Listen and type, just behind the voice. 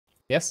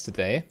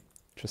yesterday.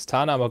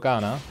 Tristana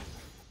Morgana.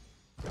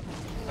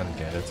 I don't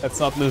get it. Let's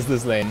not lose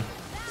this lane.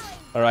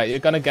 Alright, you're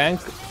gonna gank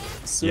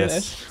soonish.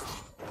 Yes.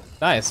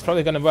 Nice,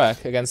 probably gonna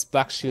work against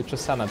Black Shield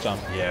Tristana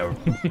jump. Yeah,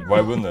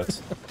 why wouldn't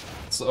it?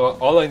 So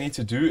all I need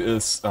to do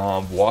is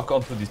walk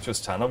onto the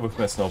Tristana with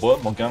my snowball.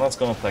 Morgana's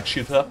gonna Black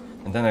Shield her,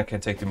 and then I can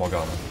take the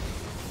Morgana.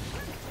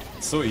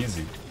 It's so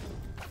easy.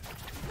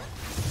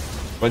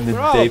 When did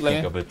they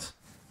think of it?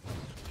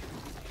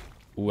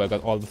 Ooh, I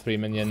got all the 3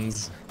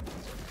 minions.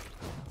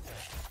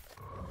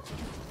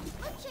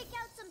 Check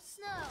out some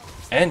snow.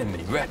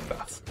 Enemy red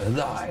buff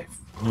alive.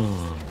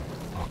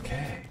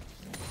 Okay.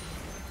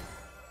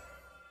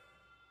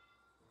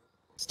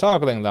 It's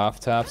toggling laugh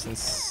taps and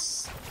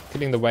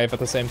killing the wave at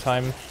the same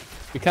time.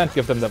 We can't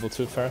give them level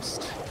 2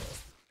 first.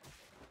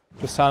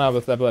 Tristana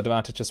with level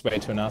advantage is way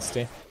too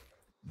nasty.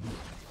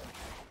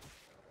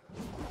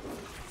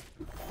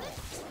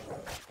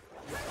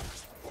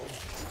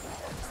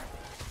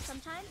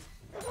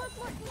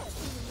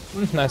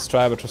 Nice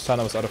try, but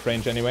Tristana was out of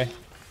range anyway.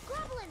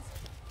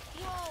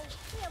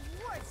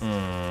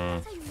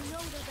 Okay,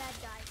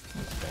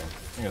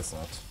 I guess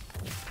not.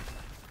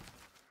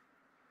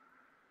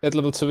 Hit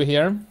level 2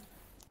 here.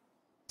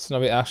 So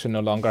now we actually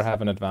no longer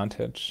have an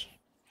advantage.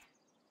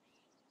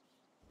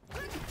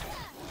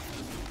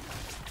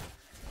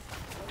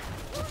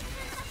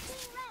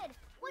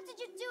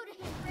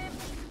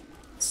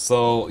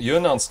 So, you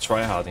announced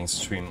tryharding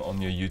stream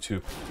on your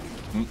YouTube.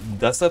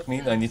 Does that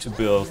mean I need to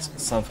build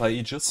Sunfire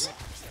Aegis?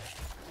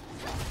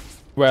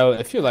 Well,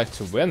 if you like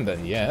to win,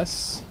 then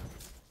yes.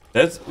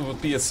 That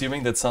would be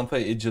assuming that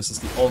Sunfire Aegis is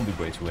the only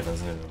way to win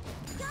as Nunu.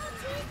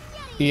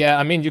 Yeah,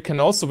 I mean, you can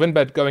also win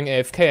by going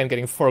AFK and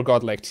getting 4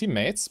 godlike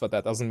teammates, but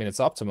that doesn't mean it's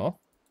optimal.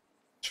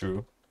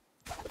 True.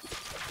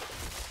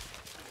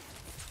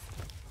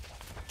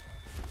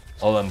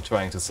 All I'm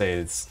trying to say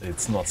is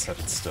it's not set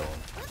in stone.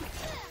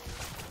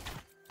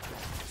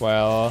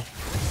 Well,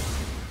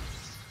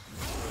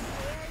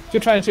 if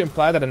you're trying to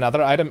imply that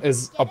another item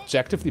is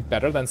objectively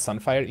better than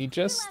Sunfire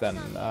Aegis, then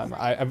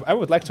I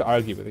would like to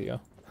argue with you.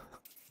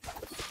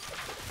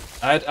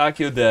 I'd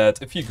argue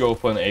that if you go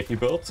for an AP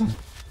build...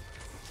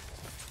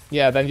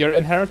 Yeah, then you're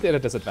inherently at a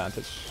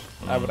disadvantage.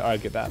 I would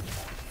argue that,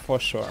 for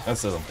sure. I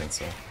still don't think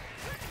so.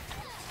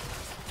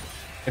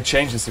 It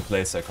changes the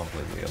playstyle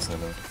completely, as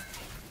Nunu.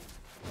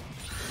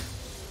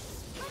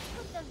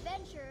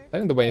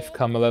 Letting the wave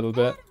come a little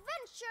bit.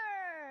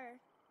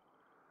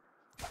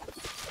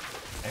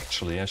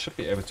 Actually, I should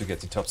be able to get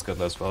the top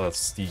scuttler as well,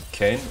 as the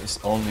Kane is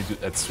only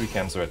at 3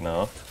 camps right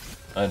now.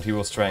 And he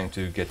was trying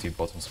to get the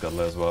bottom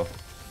scuttler as well.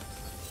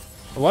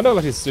 I wonder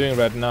what he's doing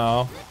right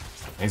now.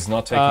 He's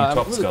not taking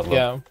top scuttler.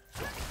 Yeah.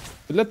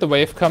 We let the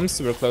wave come,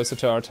 so we're closer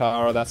to our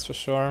tower, that's for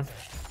sure.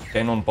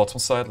 Kane on bottom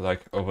side,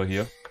 like over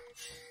here.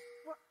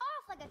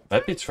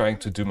 Might be trying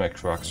to do my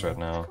Crux right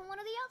now.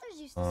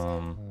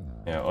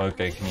 Yeah,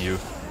 okay, can you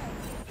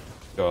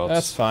go out?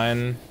 That's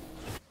fine.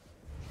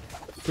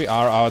 We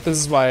are out. This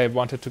is why I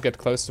wanted to get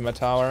close to my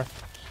tower.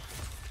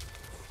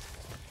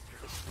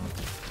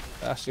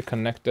 Actually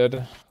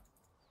connected.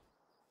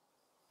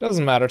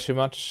 Doesn't matter too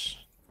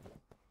much.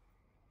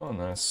 Oh,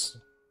 nice.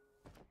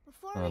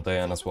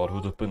 Diana's ward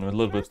would have been a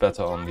little bit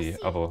better on the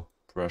other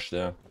brush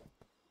there.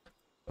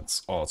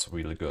 That's also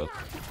really good.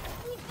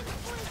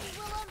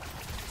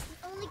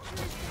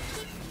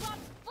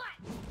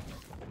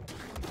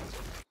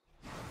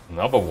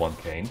 Another one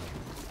Kane.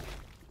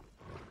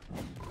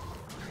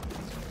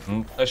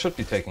 I should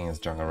be taking his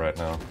jungle right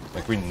now.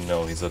 Like, we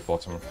know he's at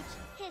bottom.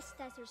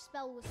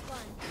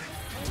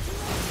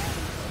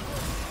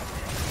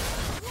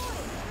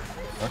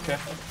 Okay.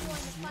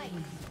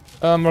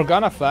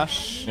 Morgana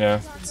flash.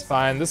 Yeah. It's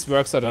fine. This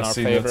works out in our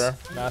favor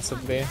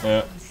massively.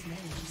 Yeah.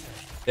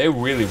 They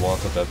really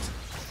wanted that.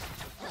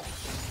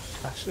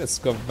 Actually, let's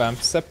go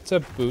Vamp Scepter,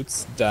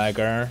 Boots,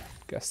 Dagger.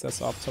 Guess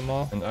that's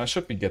optimal. And I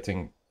should be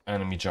getting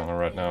enemy jungle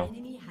right now.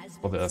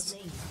 For this.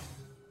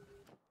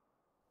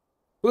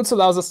 Boots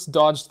allows us to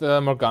dodge the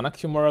Morgana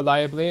Q more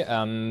reliably,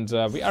 and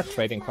we are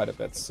trading quite a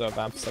bit, so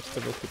Vamp Scepter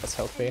will keep us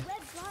healthy.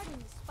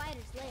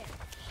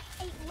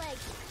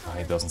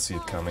 He doesn't see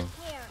it coming.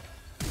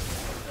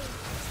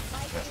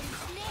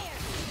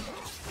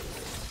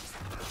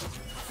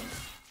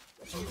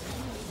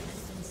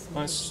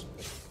 Nice.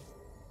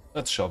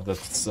 Let's shove that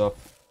stuff.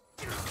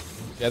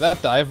 Yeah,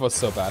 that dive was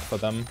so bad for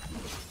them.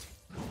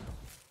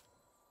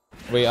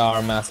 We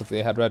are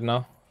massively ahead right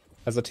now,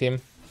 as a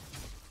team.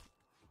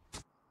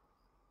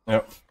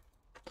 Yep.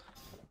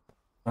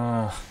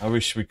 I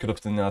wish we could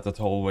have denied that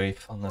whole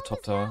wave on the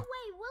top tower.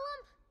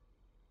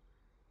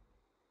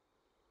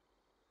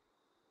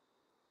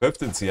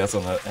 15 CS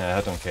on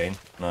ahead on Kane.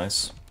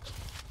 Nice.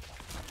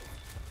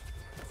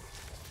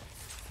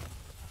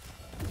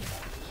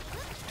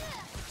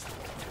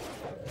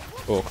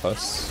 Oh,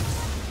 close.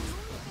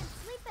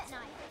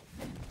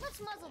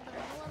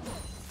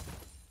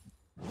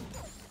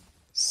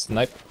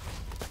 Snipe.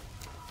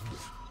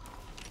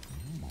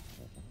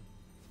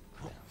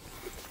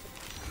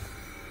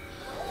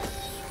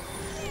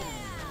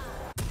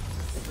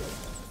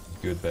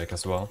 Good back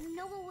as well.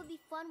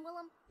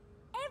 Willem.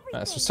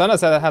 So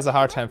Tristana has a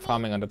hard time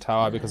farming on the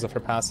tower because of her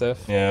passive.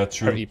 Yeah, Her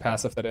true. E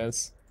passive, that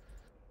is.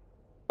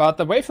 But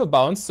the wave will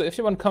bounce, so if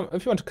you want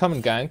to come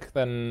and gank,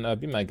 then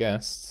be my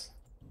guest.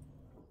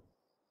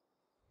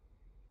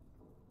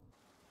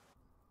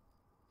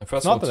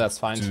 Not that that's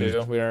fine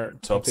too. We're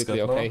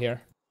completely okay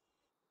here.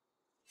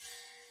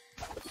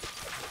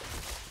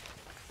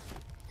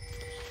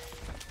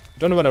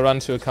 Don't want to run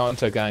to a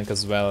counter gank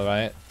as well,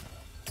 right?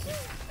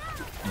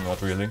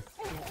 Not really.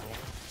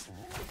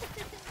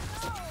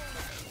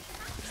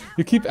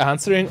 You keep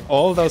answering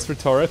all those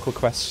rhetorical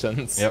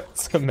questions. Yep.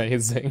 It's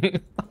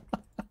amazing.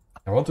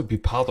 I want to be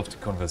part of the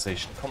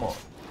conversation. Come on.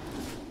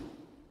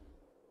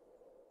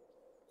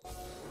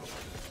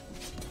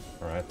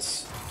 Alright.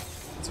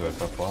 Let's wait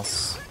for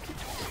boss.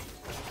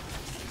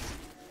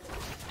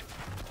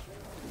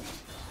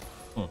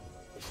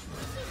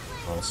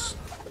 Nice.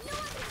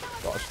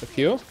 Dodge the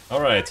Q.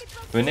 Alright.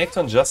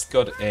 Renekton just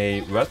got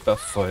a red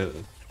buff for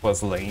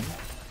his lane.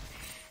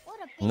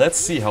 Let's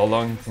see how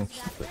long he can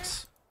keep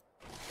it.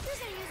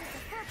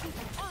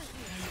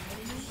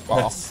 Wow.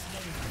 Yes.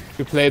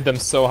 You played them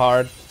so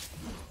hard.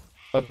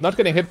 But not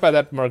getting hit by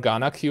that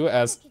Morgana Q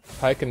as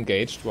Pyke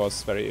engaged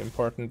was very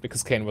important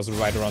because Kayn was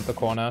right around the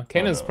corner.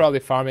 Kayn is probably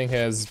farming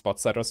his bot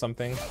side or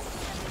something.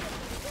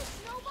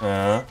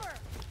 Yeah.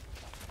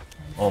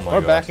 Oh my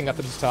Or god. backing up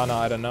the Tristana,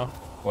 I don't know.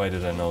 Why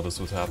did I know this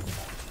would happen?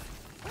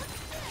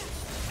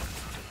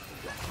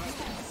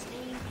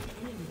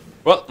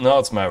 Well, now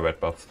it's my red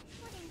buff.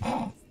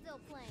 Still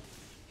playing,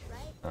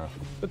 right?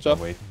 Good job.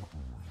 Wait.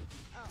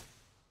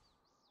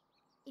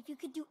 If you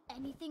could do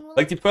anything, Willem,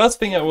 Like, the first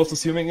thing I was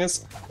assuming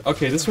is,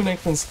 okay, this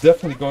Renekton's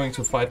definitely going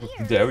to fight with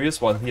Darius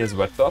while he has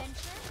red buff,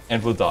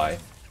 and will die.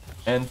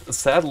 And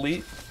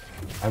sadly,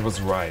 I was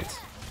right.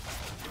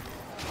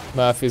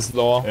 Murphy's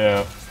Law.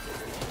 Yeah.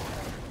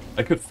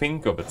 I could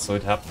think of it, so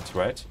it happened,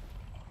 right?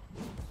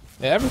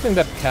 Yeah, everything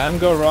that can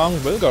go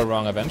wrong will go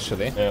wrong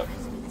eventually. Yeah.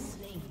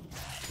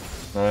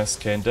 Nice,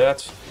 Kayn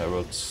dead.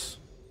 Herald.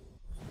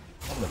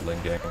 I'm not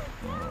lane ganger.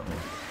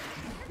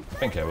 I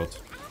think Herald.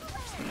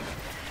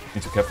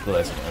 Need to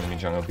capitalize on enemy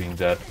jungle being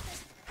dead.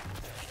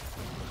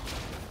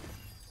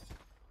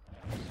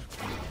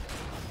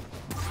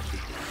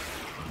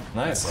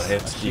 Nice, I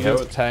hit the He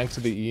Herald. tank to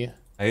the E.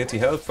 I hit the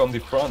Herald from the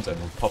front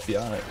and it popped the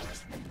eye.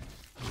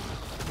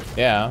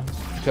 Yeah,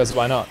 because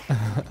why not?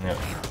 Yeah.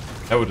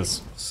 Herald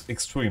is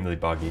extremely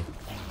buggy.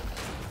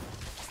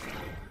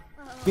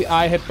 The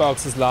eye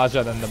hitbox is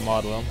larger than the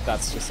model.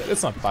 That's just it.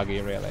 It's not buggy,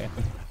 really.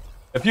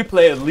 If you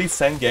play at least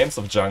 10 games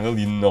of jungle,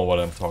 you know what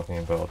I'm talking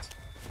about.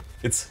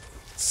 It's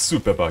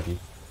super buggy.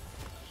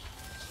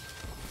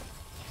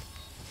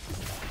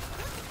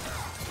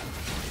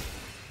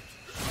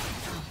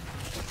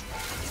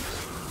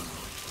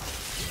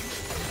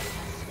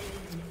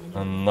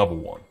 Another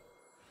one.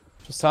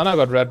 Tristana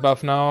got red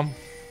buff now.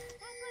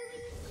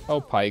 Oh,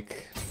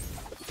 Pyke.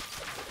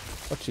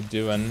 What you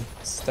doing?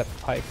 Step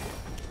Pyke.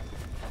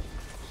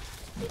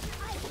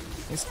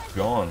 He's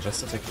gone,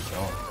 just to take the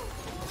tower.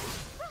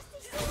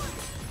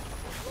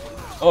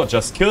 Oh,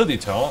 just kill the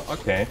tower?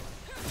 Okay.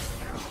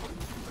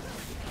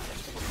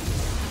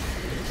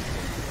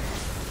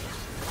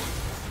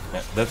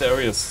 Yeah, that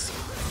area is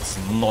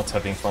not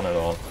having fun at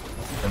all.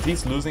 And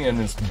he's losing in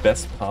his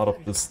best part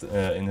of this,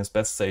 in his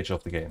best stage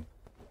of the game.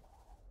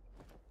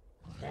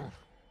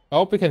 I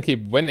hope we can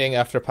keep winning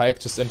after Pyke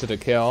just into the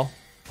kill.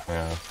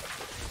 Yeah.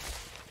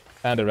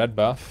 And a red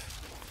buff.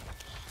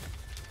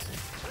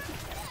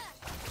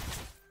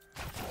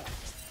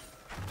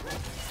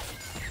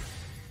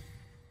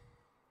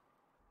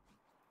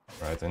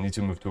 Right, I need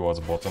to move towards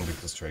the bottom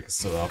because Drake is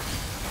still up.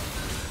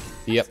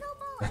 Yep.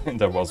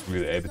 And I was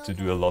really able to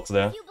do a lot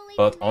there.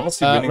 But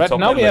honestly, winning Right top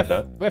now lane we like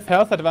have that...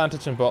 health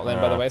advantage in bot lane,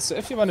 by the Yeah. way. So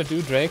if you want to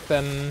do Drake,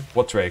 then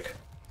What Drake?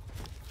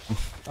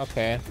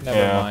 okay, never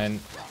Yeah. mind.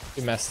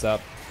 We messed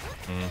up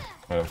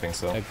I don't think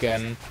so.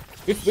 again.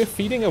 We're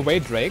feeding away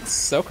Drakes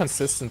so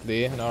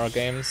consistently in our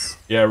games.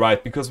 Yeah,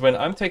 right, because when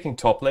I'm taking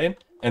top lane,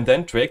 and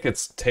then Drake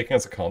gets taken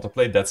as a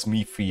counterplay, that's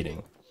me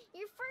feeding.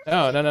 your first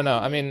Oh, no.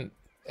 I mean,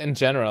 in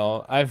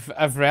general,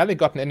 I've rarely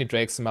gotten any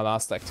Drakes in my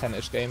last like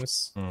 10-ish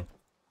games.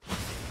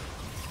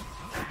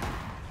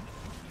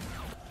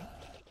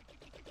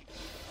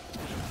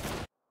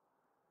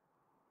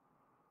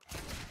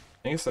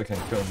 I guess I can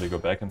currently go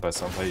back and buy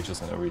some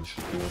pages and I really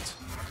should do it.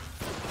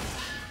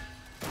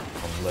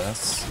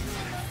 Unless...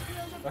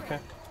 Okay.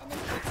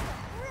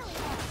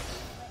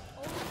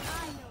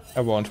 I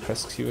won't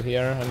press Q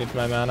here. I need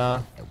my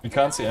mana. We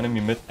can't see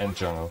enemy mid and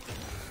jungle.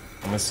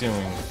 I'm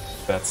assuming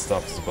bad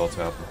stuff is about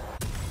to happen.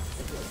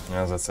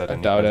 As I said, I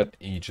need doubt my it.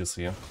 Aegis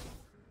here.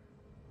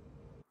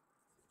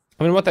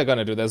 I mean, what they're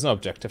gonna do? There's no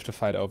objective to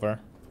fight over.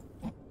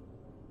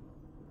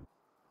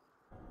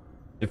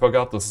 You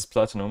forgot this is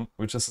Platinum,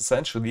 which is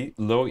essentially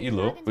low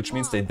elo, which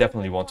means they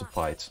definitely want to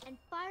fight. and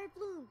fire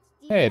blooms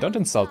deep Hey, down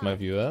don't insult my inside.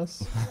 viewers.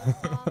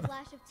 Small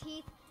flash of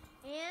teeth,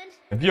 and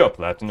If you are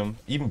Platinum,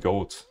 even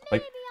Gold,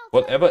 like, maybe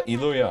I'll whatever try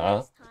elo you are,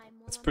 this time,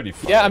 it's Willem. pretty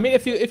fun. Yeah, I mean,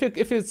 if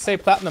you say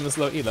Platinum is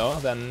low elo,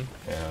 then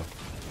Yeah.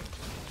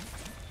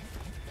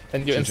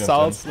 Then you She jumped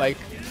insult in. like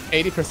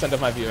 80%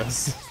 of my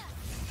viewers.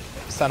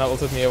 Sana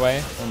ulted me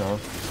away. I know.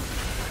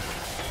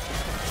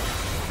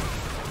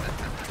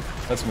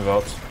 Let's move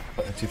out.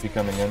 TP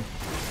coming in.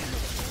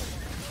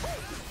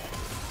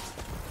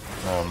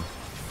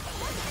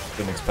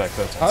 Didn't expect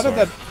that. How did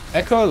that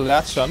Echo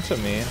latch onto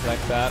me like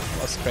that?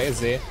 That was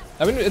crazy.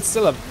 I mean, it's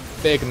still a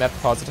big net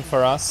positive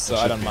for us, so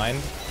I don't mind.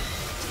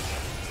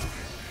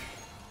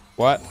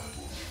 What?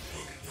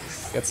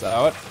 Gets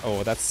out.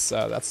 Oh,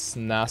 that's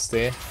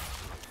nasty.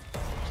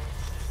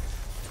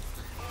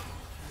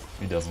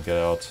 He doesn't get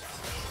out.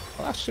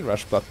 Well, actually,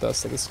 Rush Blood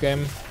does in this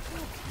game.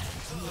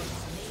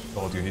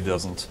 Told you he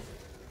doesn't.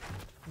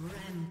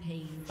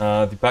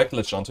 The Pike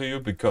latched onto you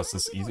because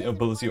this easy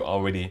ability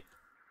already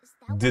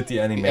did the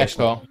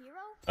animation. Echo.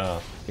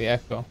 The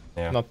Echo,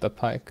 Yeah. not the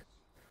Pike.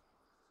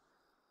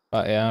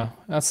 But yeah,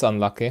 that's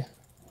unlucky.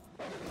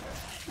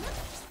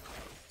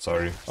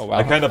 Sorry. Oh wow.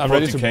 I kind of I'm brought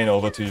ready the to- cane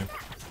over to you.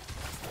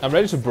 I'm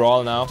ready to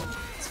brawl now.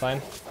 It's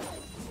fine.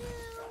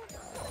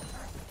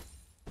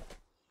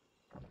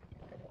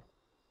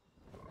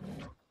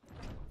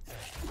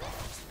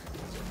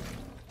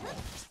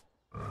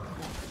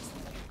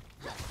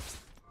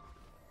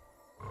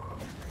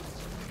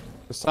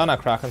 Tristana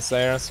Kraken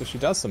Slayer, so she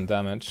does some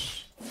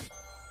damage.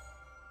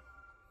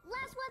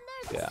 Last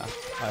one there. Yeah,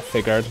 I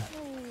figured.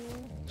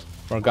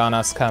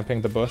 Morgana's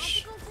camping the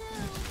bush.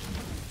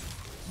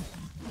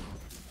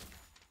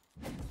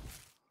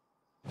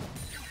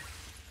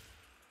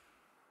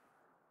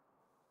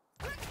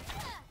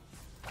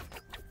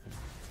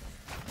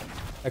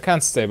 I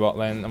can't stay bot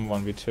lane, I'm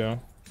 1v2.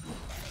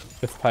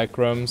 With Pike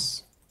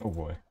roams. Oh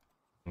boy.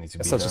 I need to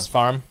be Guess I'll there. just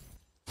farm.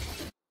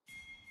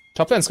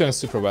 Top lane's going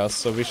super well,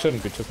 so we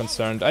shouldn't be too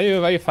concerned. Are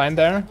you fine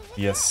there?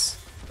 Yes.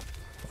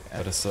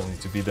 But I still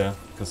need to be there,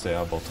 because they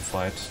are about to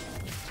fight.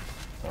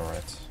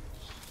 Alright.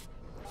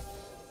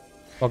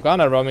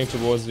 Morgana roaming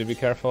towards you, be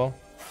careful.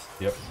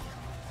 Yep.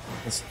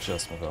 Let's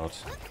just move out.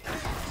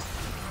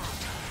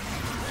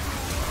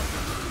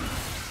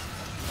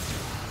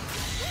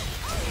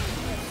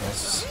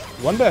 Nice.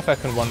 Wonder if I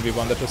can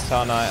 1v1 the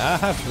Tristana. I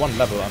have 1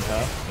 level on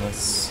her.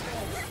 Nice.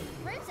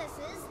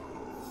 Princesses.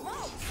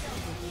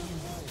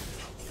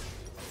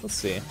 Let's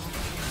see.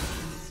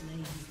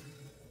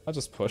 I'll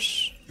just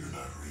push.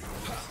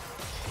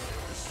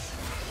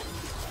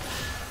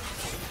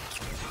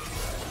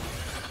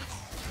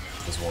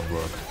 This won't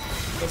work.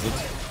 Does it?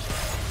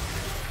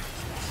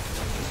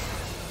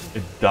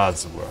 It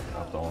does work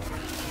after all.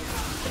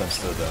 But I'm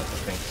still dead, I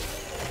think.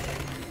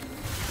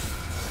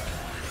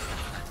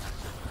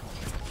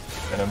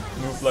 Can I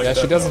move like Yeah,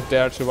 that? she doesn't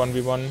dare to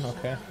 1v1.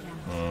 Okay.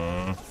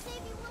 Mm,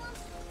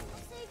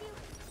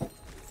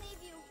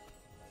 Save you.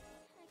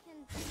 I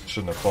can.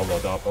 shouldn't have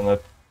followed up on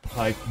that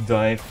pike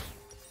dive.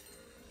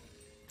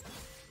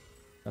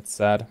 That's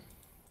sad.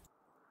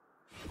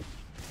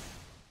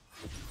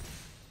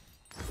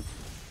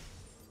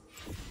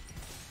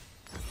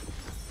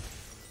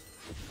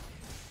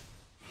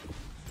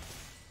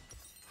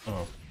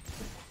 Oh.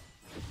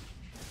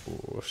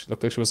 Ooh, she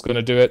looked like she was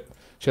gonna do it.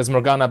 She has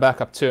Morgana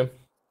back up too.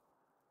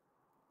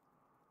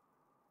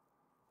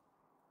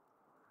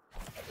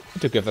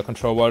 Need to give the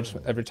control ward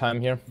every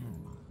time here.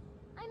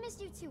 I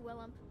missed you too,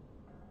 Willem.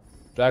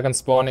 Dragon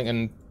spawning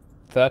in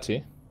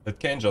 30. That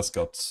Kane just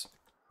got,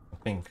 I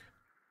think,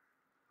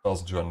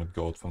 1,200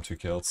 gold from 2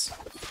 kills.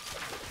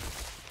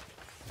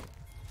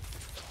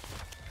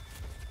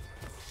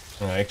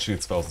 Actually,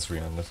 it's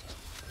 1,300.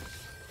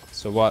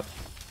 So what?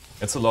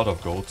 It's a lot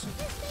of gold.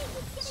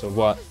 So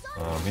what?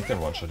 He can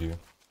one-shot you.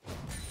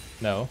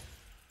 No.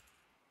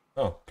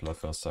 Oh,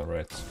 Bloodthirster,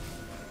 right.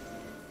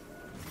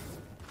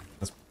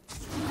 Let's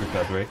quick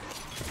that break.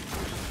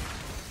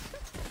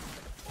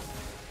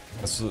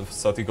 That's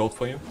 30 gold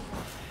for you.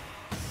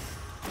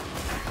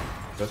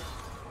 Good.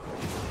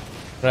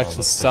 Rex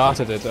that's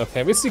started it.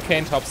 Okay, we see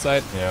Kane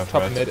topside. Yeah,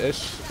 Top right.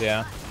 mid-ish.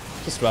 Yeah.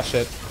 Just rush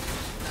it.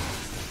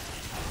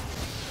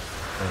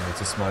 I need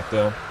to smite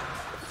there.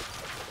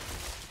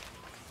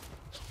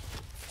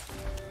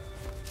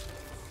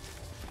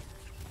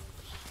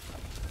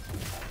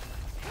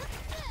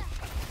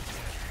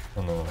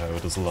 Oh no,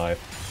 Harold is alive.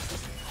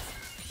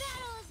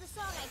 Battle is the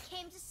song I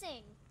came to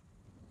sing.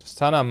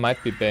 Tristana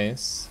might be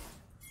base.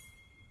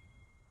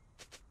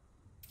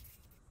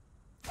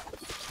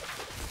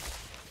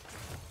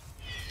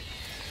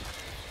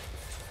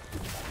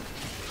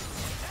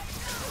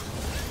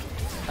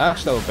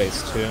 Actually, I'll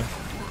base too.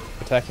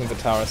 Attacking the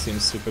tower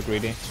seems super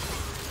greedy.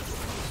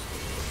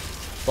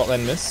 Bot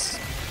lane miss.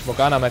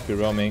 Morgana might be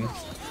roaming.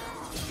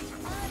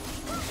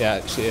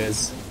 Yeah, she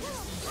is.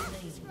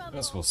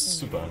 This was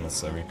super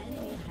unnecessary.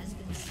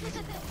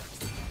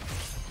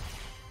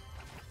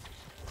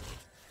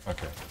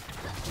 Okay.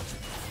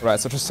 Right,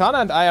 so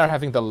Tristana and I are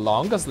having the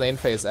longest lane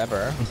phase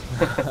ever.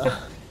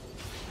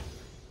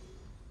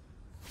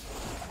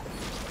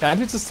 Can't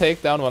we just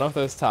take down one of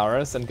those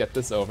towers and get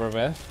this over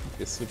with? It'd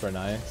be super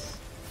nice.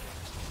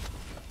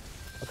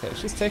 Okay,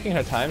 she's taking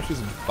her time,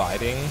 she's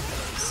biting,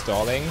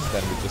 stalling,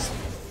 then we just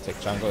take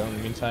jungle in the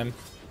meantime.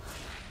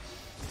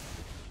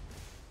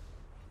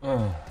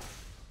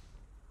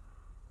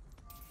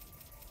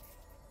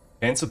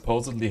 Kane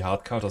supposedly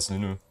hard counters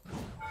Nunu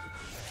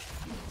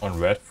on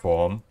red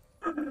form.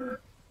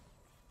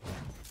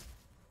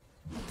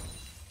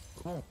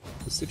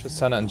 We see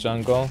Tristana in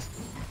jungle.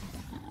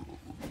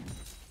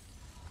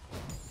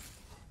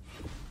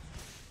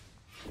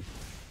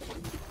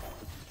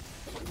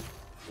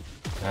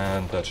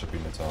 And that should be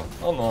Meta.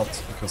 Or not,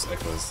 because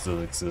Echo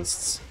still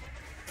exists.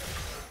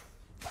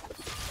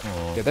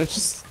 Oh. Yeah, they're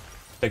just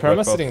Take red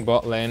buff. perma-sitting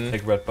bot lane.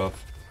 Take red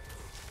buff.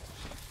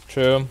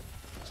 True.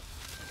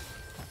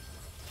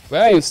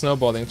 Where are you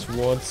snowballing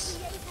towards?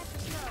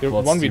 You're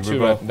What's 1v2 the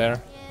river? right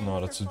there. No,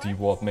 that's a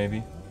D-ward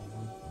maybe.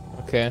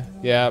 Okay,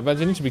 yeah, but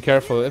you need to be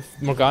careful. If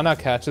Morgana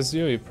catches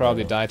you, you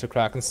probably die to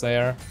Kraken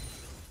Slayer.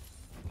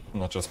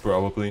 Not just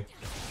probably.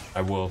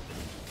 I will.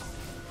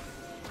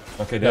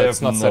 Okay, they Yeah, have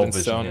it's not no set in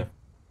vision stone. here.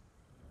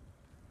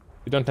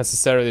 You don't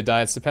necessarily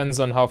die, it depends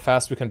on how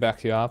fast we can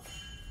back you up.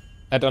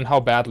 And on how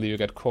badly you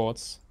get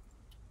caught.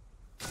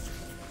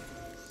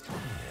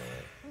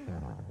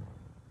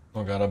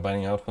 Morgana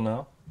binding out for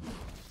now.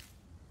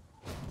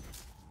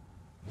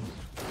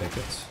 Take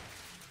it.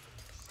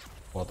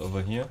 What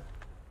over here?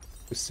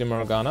 You see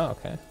Morgana?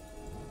 Okay.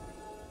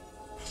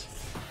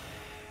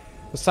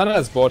 Tristana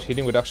has bought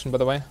healing reduction, by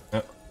the way.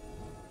 Yeah.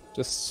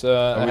 Just I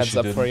a wish heads she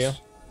up for you.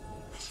 didn't.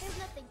 There's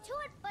nothing to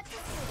it but to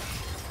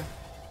sleep.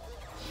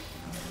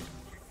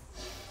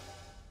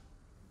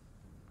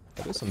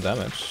 That is some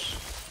damage.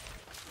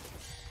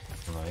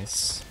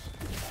 Nice.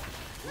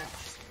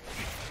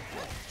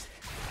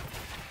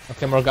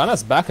 Okay,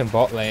 Morgana's back in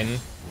bot lane.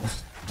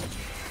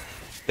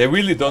 They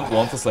really don't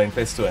want this lane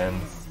phase to end.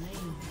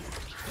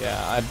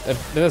 Yeah,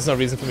 there's no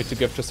reason for me to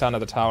give Tristana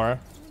the tower.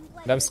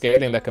 And I'm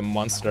scaling like a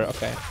monster.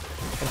 Okay,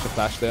 I can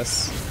flash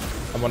this.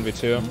 I'm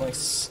 1v2.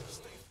 Nice.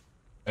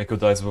 Echo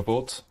dies with a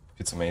bolt.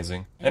 It's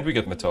amazing. And we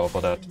get Meteor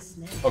for that.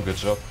 Oh, good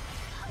job.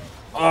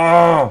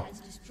 Ah!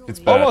 It's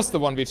bad. Almost the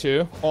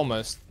 1v2.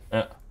 Almost.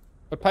 Yeah.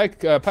 But Pike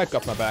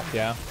got my back,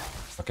 yeah.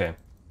 Okay.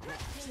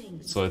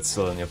 So it's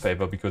still in your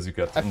favor because you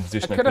got I an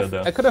additional could kill have,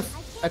 there.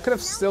 I could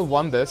have still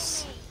won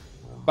this,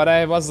 but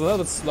I was a little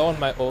bit slow on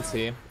my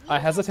ulti. I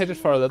hesitated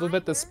for a little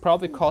bit. This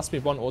probably cost me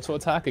one auto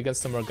attack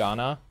against the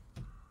Morgana,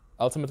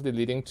 ultimately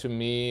leading to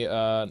me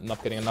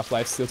not getting enough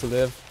lifesteal to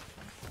live.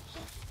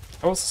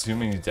 I was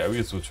assuming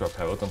Darius would drop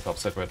Herald on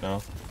topside right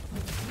now.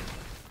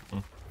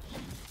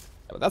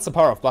 But that's the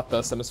power of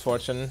Bloodlust and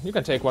Misfortune. You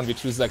can take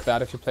 1v2s like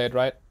that if you play it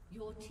right.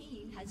 Your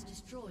team has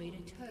destroyed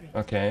a turret.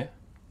 Okay.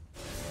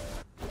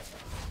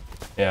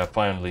 Yeah,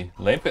 finally.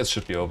 Lane phase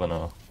should be over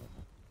now.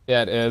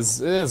 Yeah, it is.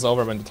 It is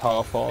over when the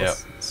tower falls. Yeah.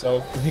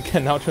 So we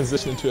can now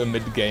transition into a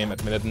mid game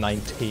at minute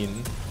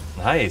 19.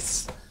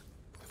 Nice.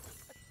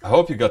 I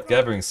hope you got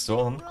Gathering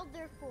Storm. World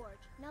their forge.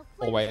 Now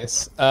play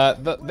Always.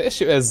 The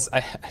issue is,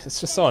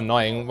 it's just so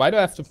annoying. Why do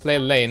I have to play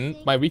lane,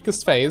 my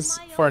weakest phase,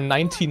 for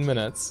 19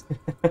 minutes?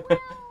 technically.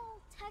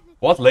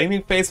 What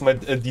laning phase?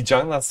 The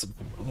jungler's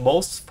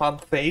most fun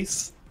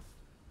phase?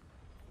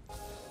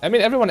 I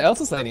mean, everyone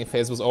else's laning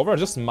phase was over,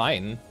 just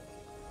mine.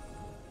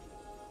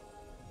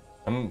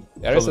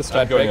 Darius is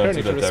I'm going Stratbreaker, on to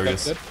need to the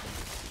Darius. respect it.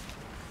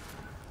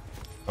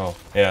 Oh,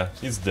 yeah,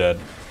 he's dead.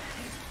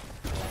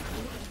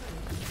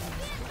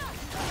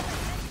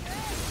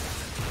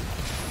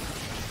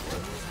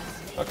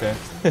 Okay.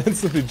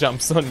 Instantly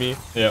jumps on me.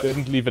 Yeah.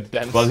 Didn't leave a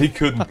dent. Well, he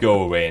couldn't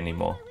go away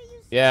anymore.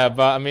 Yeah,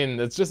 but I mean,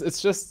 it's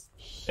just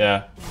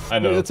Yeah, I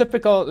know. the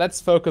typical. Let's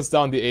focus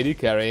down the AD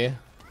carry.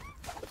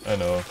 I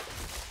know.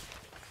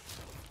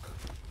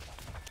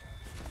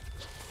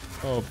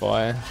 Oh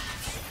boy.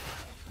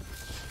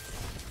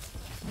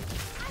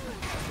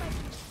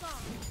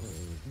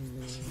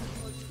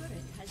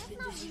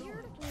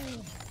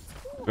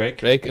 Drake?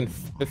 Drake in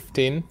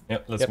 15. Yeah,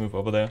 let's Yep. move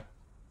over there.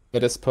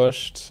 It is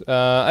pushed.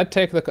 I'd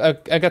take the.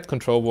 I get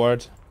control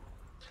ward.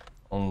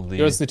 Only.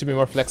 Yours need to be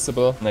more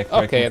flexible. Neck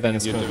Okay, breaking then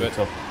is you going do to it. the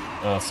top.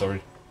 Ah,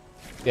 sorry.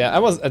 Yeah, I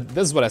was.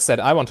 This is what I said.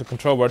 I want to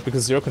control ward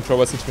because your control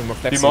wards need to be more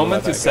The flexible.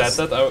 moment you I said guess.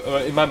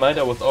 that, in my mind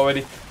I was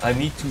already, I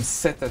need to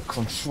set that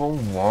control.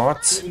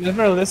 What? You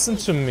never listen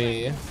to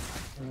me.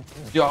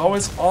 You're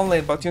always on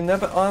lane, but you're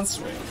never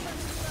answering.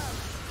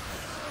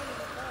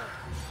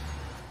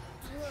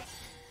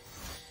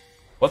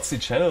 What's the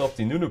channel of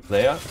the Nunu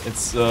player?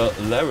 It's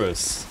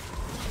Larus.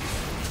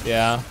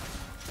 Yeah.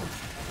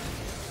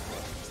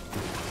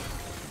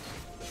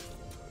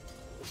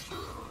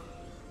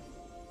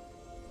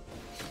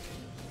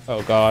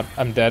 Oh god,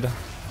 I'm dead.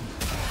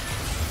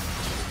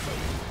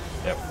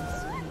 Yep.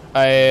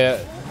 I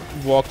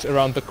walked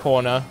around the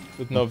corner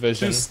with no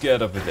vision. Too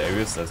scared of the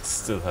Darius that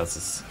still has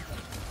his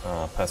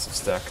passive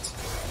stacked.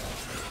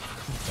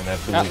 And I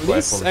have to At leave right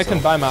least for I can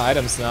himself. buy my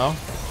items now.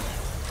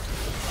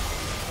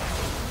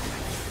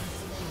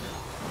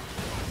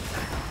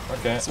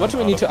 Okay. So what do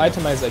we I'm need to out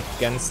of here. itemize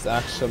against,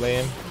 actually?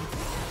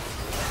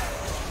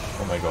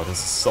 Oh my god, this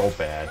is so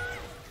bad.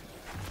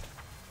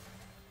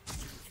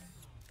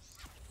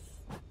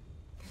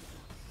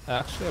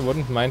 Actually, I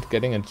wouldn't mind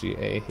getting a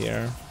GA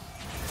here.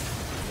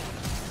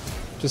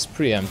 Just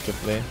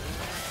preemptively.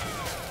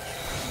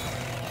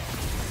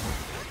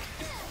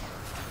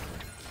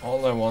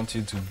 All I want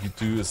you to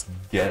do is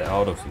get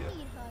out of here.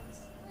 Need hugs.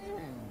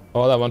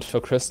 All I want for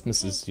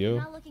Christmas is you.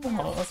 Not looking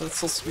Oh, that's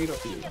so sweet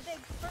of you. a big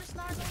first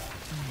snargle.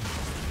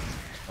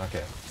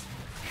 Okay.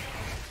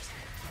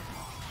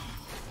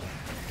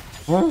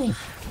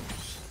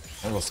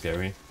 That was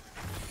scary.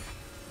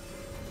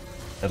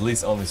 At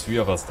least only 3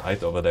 of us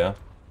died over there.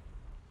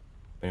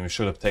 Maybe we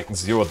should have taken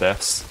 0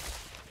 deaths.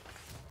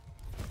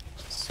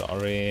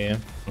 Sorry.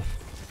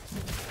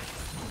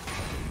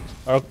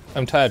 Our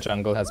entire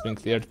jungle has been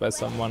cleared by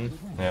someone.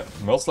 Yeah,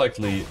 most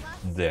likely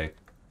they're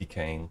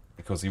decaying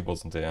because he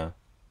wasn't there.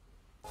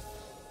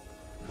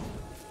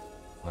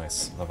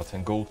 Nice, another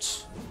 10 gold.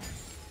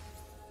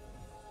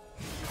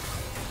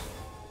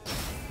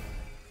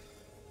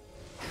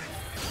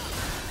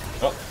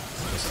 Oh,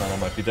 this time I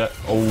might be dead.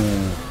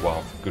 Oh,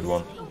 wow, good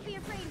one. Don't be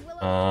afraid,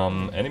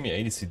 Willow. Enemy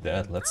ADC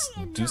dead. Let's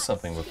do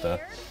something with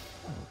that.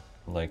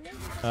 Like,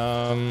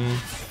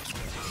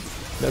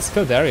 Let's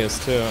kill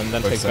Darius too, and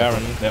then for take example.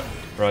 Baron. Yep,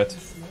 right.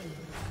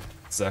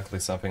 Exactly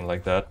something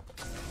like that.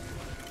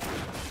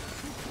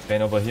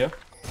 Kane over here.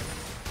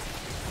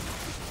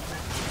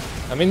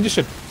 I mean, you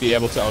should be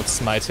able to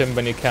outsmite him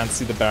when you can't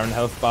see the Baron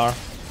health bar.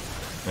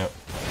 Yep.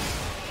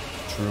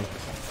 True.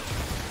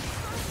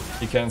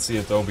 He can't see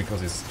it though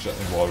because he's just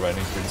wall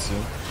running pretty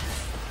soon.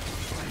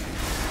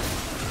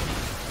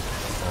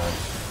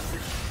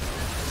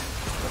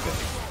 Okay.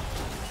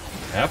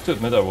 I have to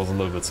admit I was a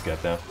little bit scared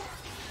there.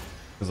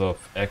 Because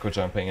of Echo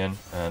jumping in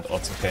and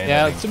also Kane.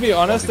 Yeah, having to be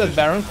honest, that multi-vision.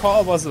 Baron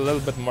call was a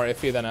little bit more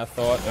iffy than I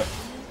thought. Yep.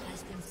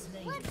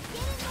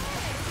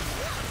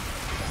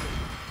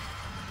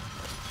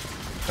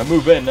 I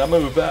move in, I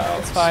move out.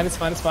 It's fine, it's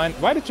fine, it's fine.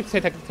 Why did you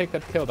take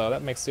that kill though?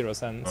 That makes 0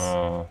 sense.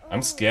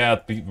 I'm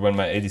scared when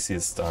my ADC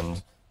is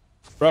stunned.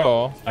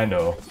 Bro, I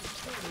know.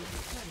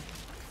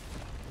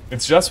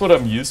 It's just what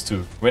I'm used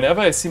to.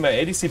 Whenever I see my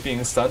ADC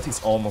being stunned,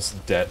 he's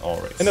almost dead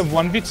already. in a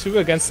 1v2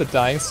 against a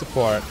dying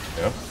support.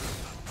 Yeah.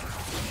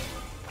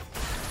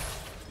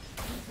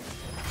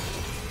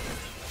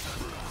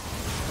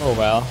 Oh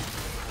well.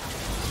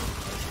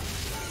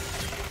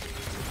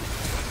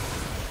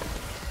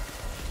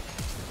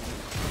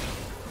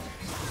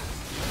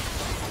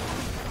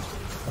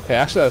 Okay,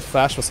 actually that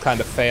flash was kind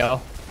of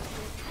fail.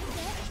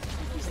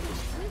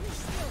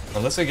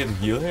 Unless I get a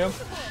heal here,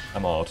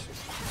 I'm out.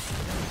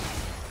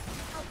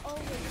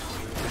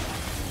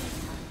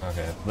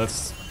 Okay,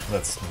 let's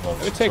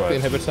not We take try the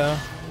to- inhibitor.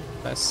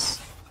 Nice.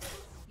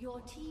 Your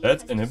team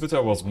That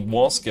inhibitor was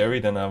more scary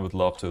than I would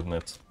love to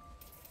admit.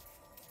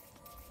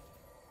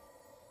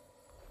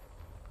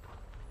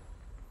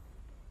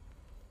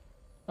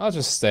 I'll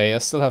just stay. I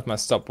still have my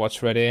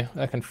stopwatch ready.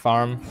 I can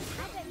farm.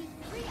 I bet you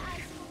 3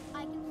 ice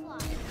I can fly.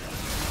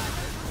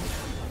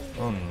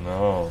 Oh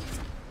no.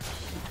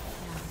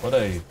 What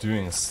are you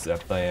doing,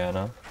 Step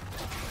Diana?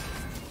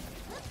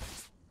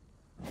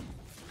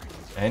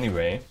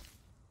 Anyway.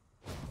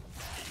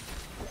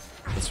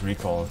 Let's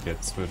recall,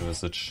 get Spirit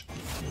Visage,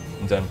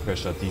 and then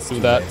pressure these Do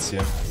 2 that. lanes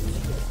here.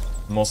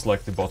 Most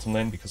likely bottom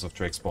lane because of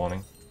Drake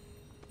spawning.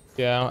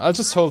 Yeah, I'll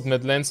just hold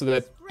mid lane so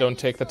they don't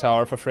take the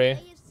tower for free. Ray of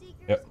Seekers,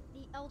 Yep.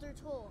 The Elder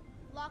Toll.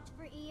 Locked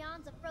for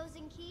eons, a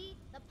frozen key.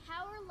 The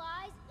power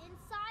lies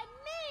inside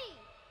me!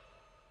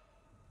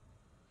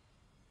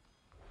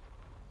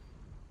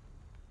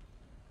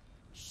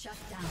 shut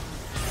down.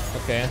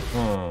 Okay.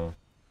 Hmm.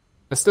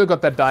 I still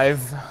got that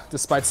dive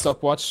despite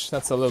stopwatch.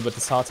 That's a little bit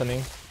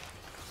disheartening.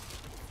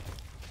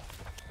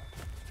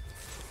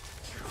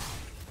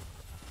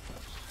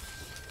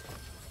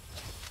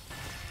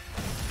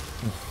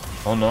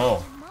 Oh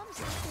no. Mom's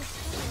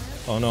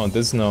sister's Oh no,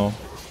 this no.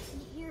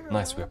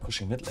 Nice, we are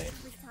pushing mid lane.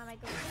 every time I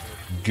go to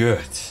sleep.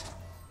 Good.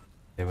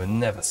 They will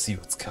never see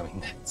what's coming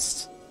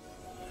next.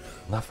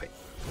 Nothing.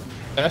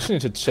 I actually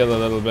need to chill a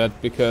little bit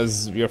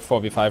because we're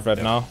 4v5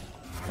 right now.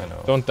 I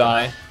know. Don't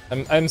die.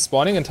 I'm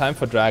spawning in time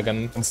for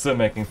dragon. I'm still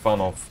making fun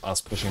of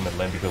us pushing mid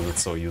lane because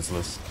it's so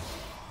useless.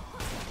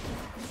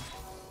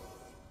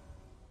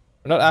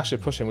 We're not actually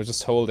pushing, we're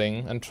just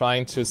holding and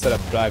trying to set up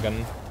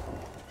dragon.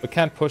 We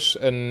can't push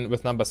in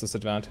with numbers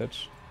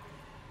disadvantage.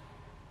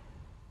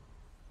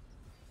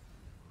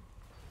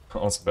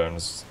 Also, Baron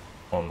is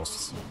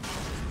almost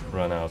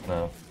run out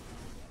now.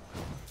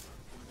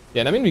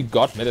 Yeah, and I mean we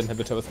got mid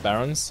inhibitor with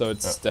barons, so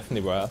it's Yeah.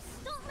 definitely worth.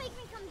 Don't make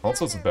me come Also,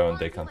 down it's a there Baron all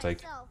they to can't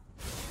take. myself.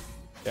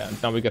 Yeah,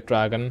 and now we get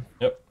dragon.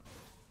 Yep.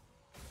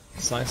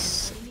 It's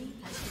nice.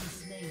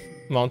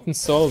 Mountain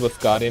Soul with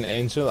Guardian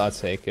Angel, I'll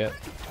take it.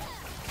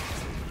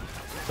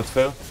 But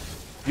Phil,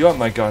 you are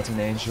my guardian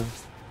angel.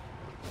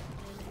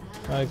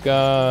 My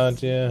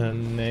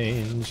Guardian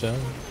Angel. You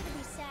can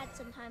be sad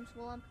sometimes,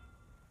 Willem.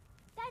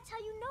 That's how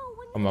you know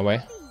when On you're my way.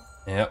 happy.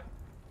 Yep.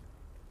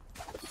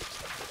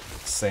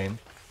 Same.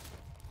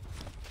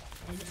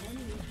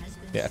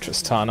 Yeah,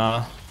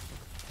 Tristana.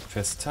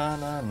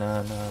 Tristana,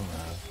 na na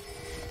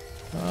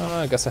na.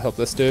 I guess I help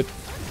this dude.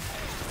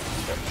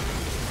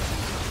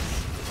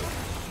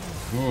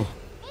 Ooh,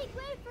 Make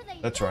way for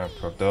the that triumph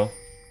proc though.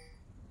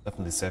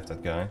 Definitely saved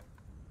that guy.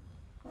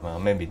 Well,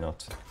 maybe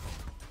not.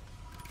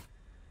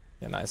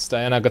 Yeah, nice.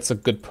 Diana gets a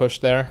good push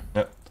there.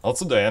 Yep.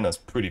 Also, Diana's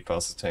pretty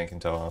fast at tanking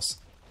towers.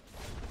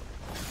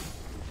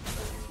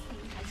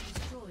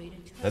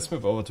 Let's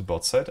move over to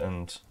bot side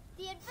and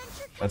The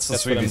adventure that's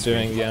That's what I'm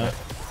doing, yeah.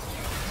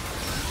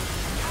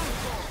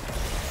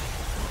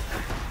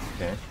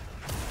 Okay.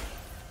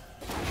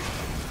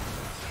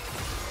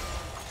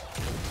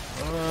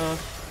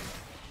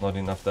 Not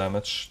enough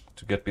damage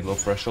to get below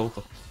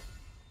threshold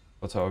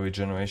for tower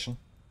regeneration.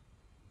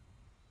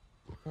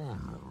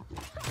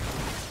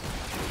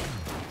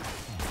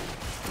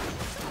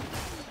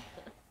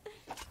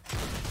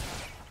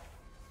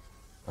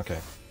 Okay.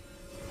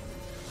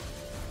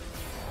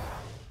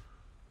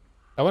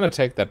 I want to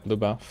take that blue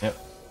buff. Yeah.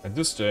 I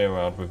do stay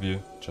around with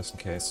you just in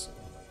case.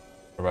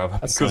 Or rather,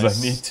 That's because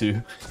nice. I need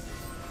to.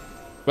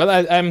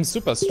 Well, I'm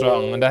super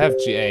strong and I have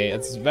GA.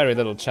 It's very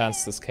little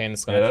chance this Kayn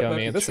is gonna Yeah, that kill might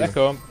me. be This true.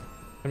 Echo,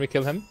 can we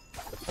kill him?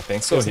 I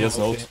think so. He has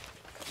an ult.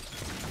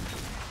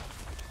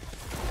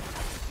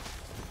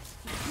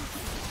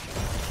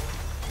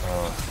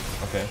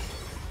 Okay.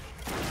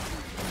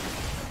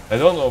 I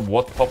don't know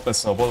what popped my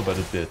snowball, but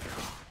it did.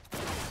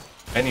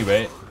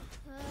 Anyway,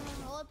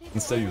 all the people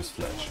instead use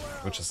flash,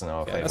 which is in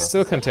our Yeah, I favor.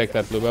 still can take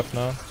that blue buff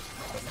now.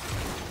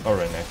 Or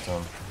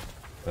Renekton.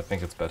 I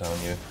think it's better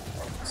on you,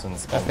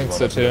 since I only think one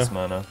so of you has too.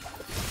 mana.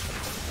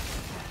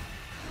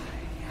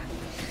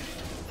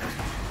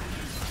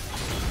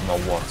 Now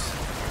what?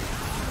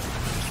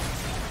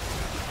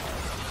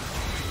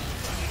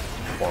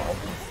 Wow.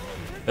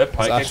 That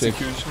pike actually-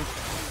 execution?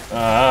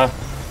 Ah!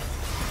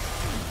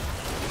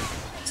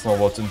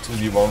 Snowballed into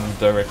the wrong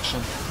direction.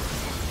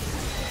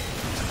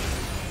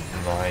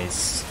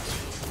 Nice.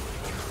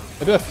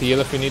 I do have heal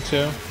if we need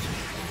to.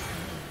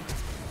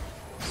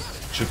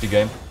 Should be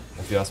game,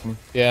 if you ask me.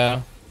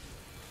 Yeah.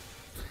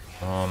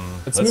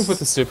 Let's move with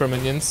the super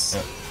minions.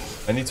 Yeah.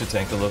 I need to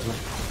tank a little.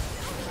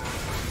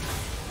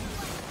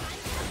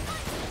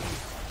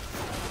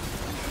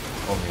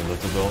 Only a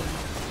little though.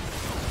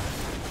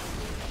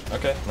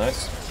 Okay,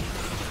 nice.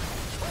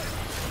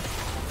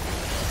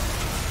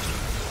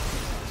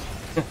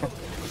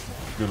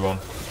 Good one.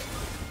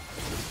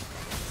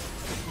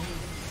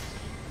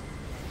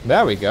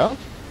 There we go.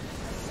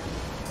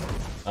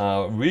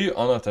 We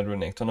honored that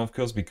Renekton, of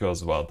course,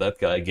 because, well, that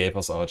guy gave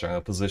us our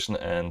jungle position,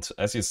 and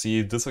as you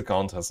see, this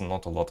account has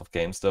not a lot of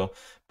games though,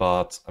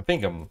 but I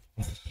think I'm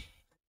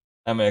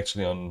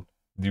actually on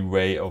the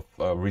way of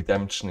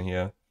redemption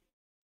here.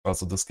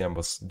 Also, this game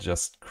was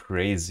just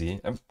crazy.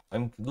 I'm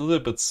a little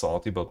bit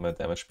salty about my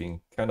damage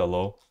being kind of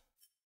low,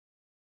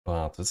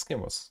 but this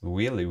game was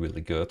really,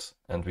 really good,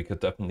 and we could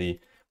definitely...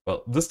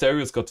 Well, this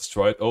Darius got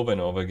destroyed over and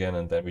over again,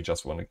 and then we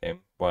just won the game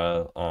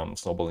while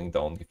snowballing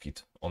down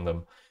defeat on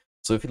them.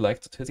 So if you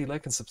liked it, hit the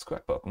like and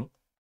subscribe button.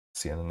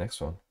 See you in the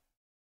next one.